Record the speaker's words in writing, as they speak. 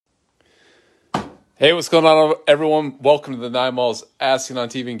Hey, what's going on, everyone? Welcome to the Nine Malls Asking on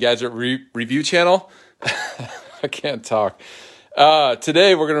TV and Gadget Review channel. I can't talk.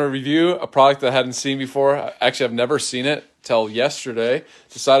 Today, we're going to review a product that I hadn't seen before. Actually, I've never seen it till yesterday.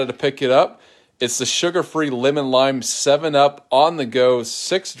 Decided to pick it up. It's the sugar-free lemon lime 7-Up on the go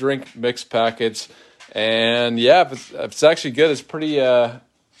 6-drink mix package. And yeah, if it's actually good. It's pretty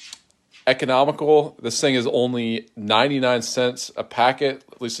economical. This thing is only 99 cents a packet,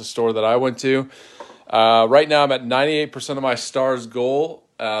 at least the store that I went to. Right now, I'm at 98% of my stars goal.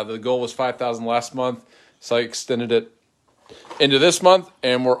 The goal was 5,000 last month, so I extended it into this month,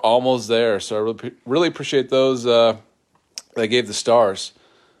 and we're almost there. So I really appreciate those that gave the stars.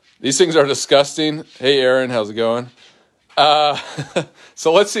 These things are disgusting. Hey, Aaron, how's it going?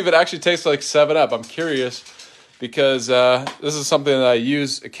 So let's see if it actually tastes like 7-Up. I'm curious because this is something that I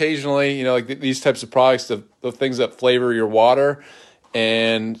use occasionally. You know, like these types of products, the things that flavor your water.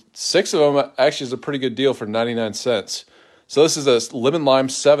 And 6 of them actually is a pretty good deal for 99 cents. So this is a lemon lime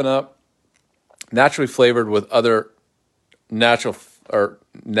 7-Up, naturally flavored with other natural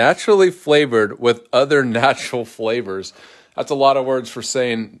flavors. That's a lot of words for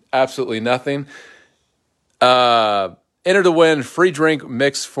saying absolutely nothing. Enter to win free drink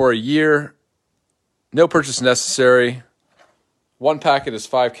mix for a year. No purchase necessary. One packet is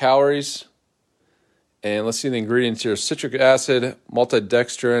 5 calories. And let's see the ingredients here. Citric acid,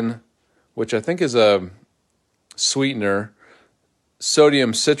 maltodextrin, which I think is a sweetener,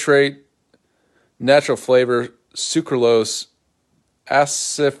 sodium citrate, natural flavor, sucralose,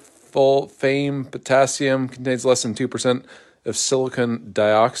 acesulfame, potassium, contains less than 2% of silicon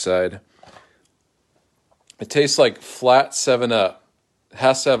dioxide. It tastes like flat 7-Up. It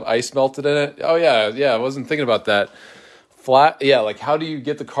has to have ice melted in it. Oh, yeah, I wasn't thinking about that. Flat, yeah, like how do you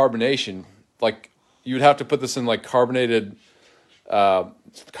get the carbonation? Like, you would have to put this in like carbonated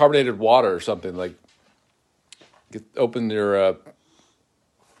water or something. Like, open your, I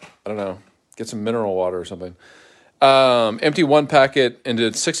don't know, get some mineral water or something. Empty one packet into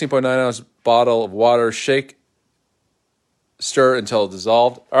a 16.9 ounce bottle of water. Shake, stir until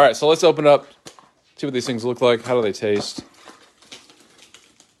dissolved. All right, so let's open up, see what these things look like. How do they taste?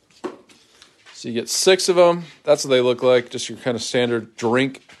 So you get 6 of them. That's what they look like. Just your kind of standard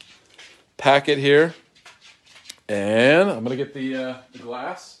drink packet here. And I'm going to get the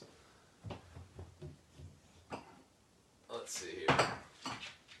glass. Let's see here.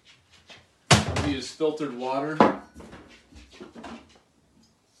 I'm going to use filtered water.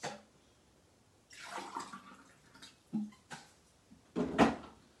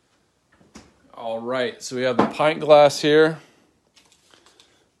 All right, so we have the pint glass here.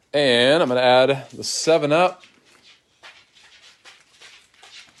 And I'm going to add the 7-Up.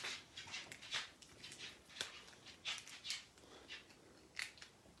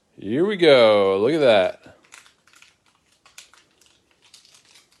 Here we go. Look at that.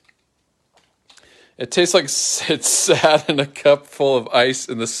 It tastes like it sat in a cup full of ice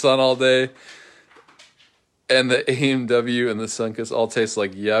in the sun all day. And the A&W and the Sunkist all taste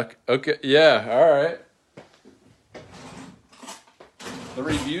like yuck. Okay, yeah, all right. The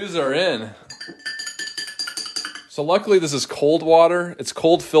reviews are in. So luckily this is cold water. It's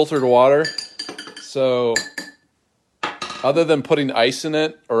cold filtered water. So other than putting ice in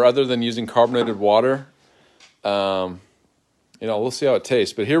it or other than using carbonated water, we'll see how it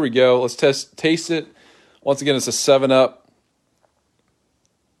tastes. But here we go. Let's taste it. Once again, it's a 7-Up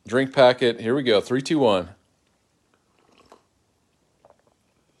drink packet. Here we go. 3, 2, 1.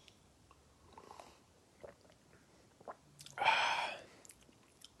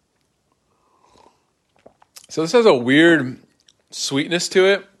 So this has a weird sweetness to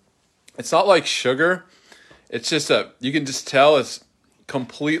it. It's not like sugar. It's just you can just tell it's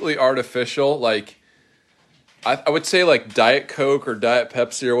completely artificial. Like, I would say like Diet Coke or Diet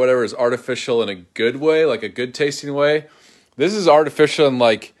Pepsi or whatever is artificial in a good way, like a good tasting way. This is artificial in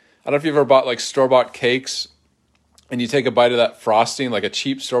like, I don't know if you've ever bought like store-bought cakes and you take a bite of that frosting, like a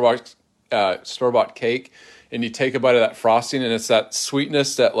cheap store-bought cake, and you take a bite of that frosting and it's that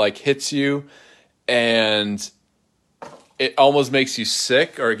sweetness that like hits you and it almost makes you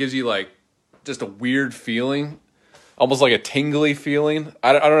sick, or it gives you like just a weird feeling, almost like a tingly feeling.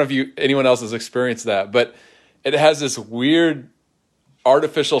 I don't know if anyone else has experienced that, but it has this weird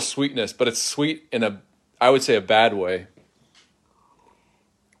artificial sweetness, but it's sweet in I would say a bad way.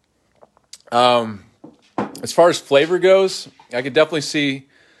 As far as flavor goes, I could definitely see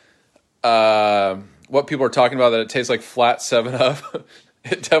what people are talking about, that it tastes like flat 7-Up.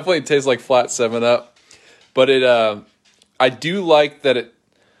 It definitely tastes like flat 7-Up, but I do like that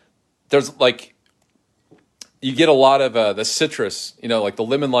there's like you get a lot of the citrus, you know, like the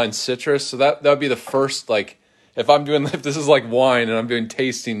lemon lime citrus. So that would be the first, like, if this is like wine and I'm doing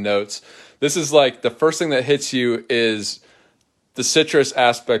tasting notes, this is like the first thing that hits you is the citrus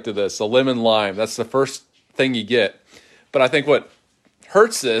aspect of this, the lemon lime. That's the first thing you get. But I think what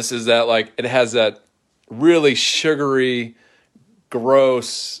hurts this is that like it has that really sugary,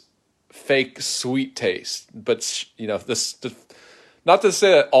 gross, fake sweet taste. But you know, not to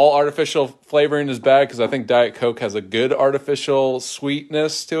say that all artificial flavoring is bad, because I think Diet Coke has a good artificial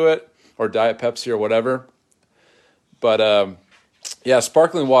sweetness to it, or Diet Pepsi or whatever. But yeah,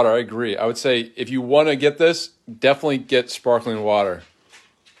 sparkling water, I agree. I would say if you want to get this, definitely get sparkling water.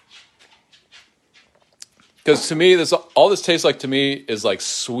 Because to me, all this tastes like to me is like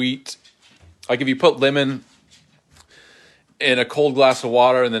sweet. Like if you put lemon in a cold glass of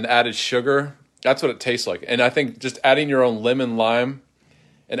water and then added sugar, that's what it tastes like. And I think just adding your own lemon lime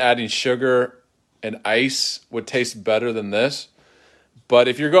and adding sugar and ice would taste better than this. But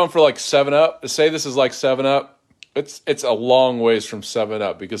if you're going for like 7-Up, to say this is like 7-Up, it's a long ways from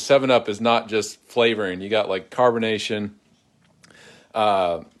 7-Up, because 7-Up is not just flavoring. You got like carbonation.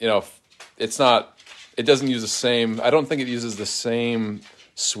 You know, it doesn't use the same, I don't think it uses the same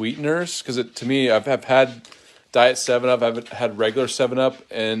sweeteners, because to me, I've had Diet 7-Up, I've had regular 7-Up,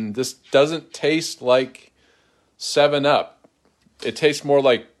 and this doesn't taste like 7-Up. It tastes more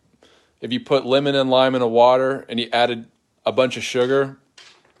like if you put lemon and lime in a water and you added a bunch of sugar,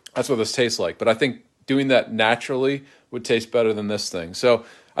 that's what this tastes like. But I think doing that naturally would taste better than this thing. So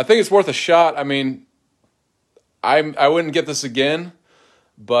I think it's worth a shot. I mean, I wouldn't get this again,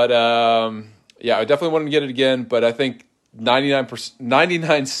 but yeah, I definitely wouldn't get it again. But I think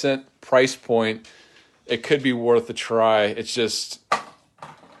 99-cent price point, it could be worth a try. I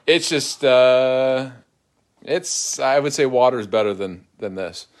would say water is better than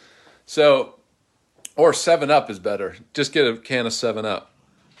this. So, or 7-Up is better. Just get a can of 7-Up.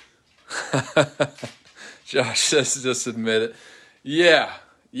 Josh says just admit it. Yeah,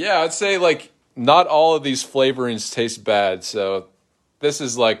 I'd say like not all of these flavorings taste bad. So this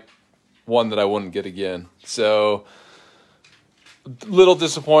is like one that I wouldn't get again. So a little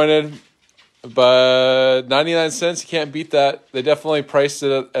disappointed, but 99 cents, you can't beat that. They definitely priced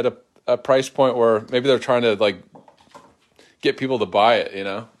it at a price point where maybe they're trying to like get people to buy it, you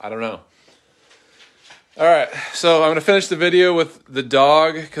know? I don't know. All right, so I'm going to finish the video with the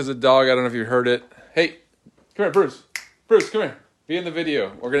dog, because the dog, I don't know if you heard it. Hey, come here, Bruce. Bruce, come here. Be in the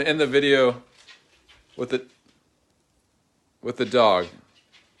video. We're going to end the video with the dog.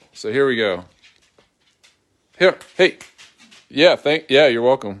 So here we go. Here, hey. Yeah, you're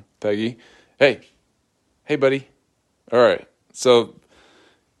welcome, Peggy. Hey, buddy. All right, so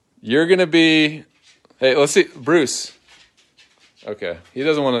you're going to be, hey, let's see, Bruce. Okay, he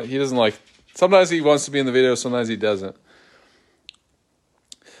doesn't like, sometimes he wants to be in the video, sometimes he doesn't.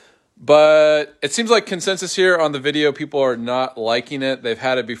 But it seems like consensus here on the video, people are not liking it. They've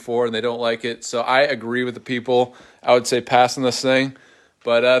had it before and they don't like it. So I agree with the people. I would say pass on this thing.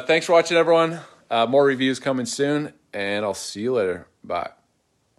 But thanks for watching, everyone. More reviews coming soon, and I'll see you later. Bye.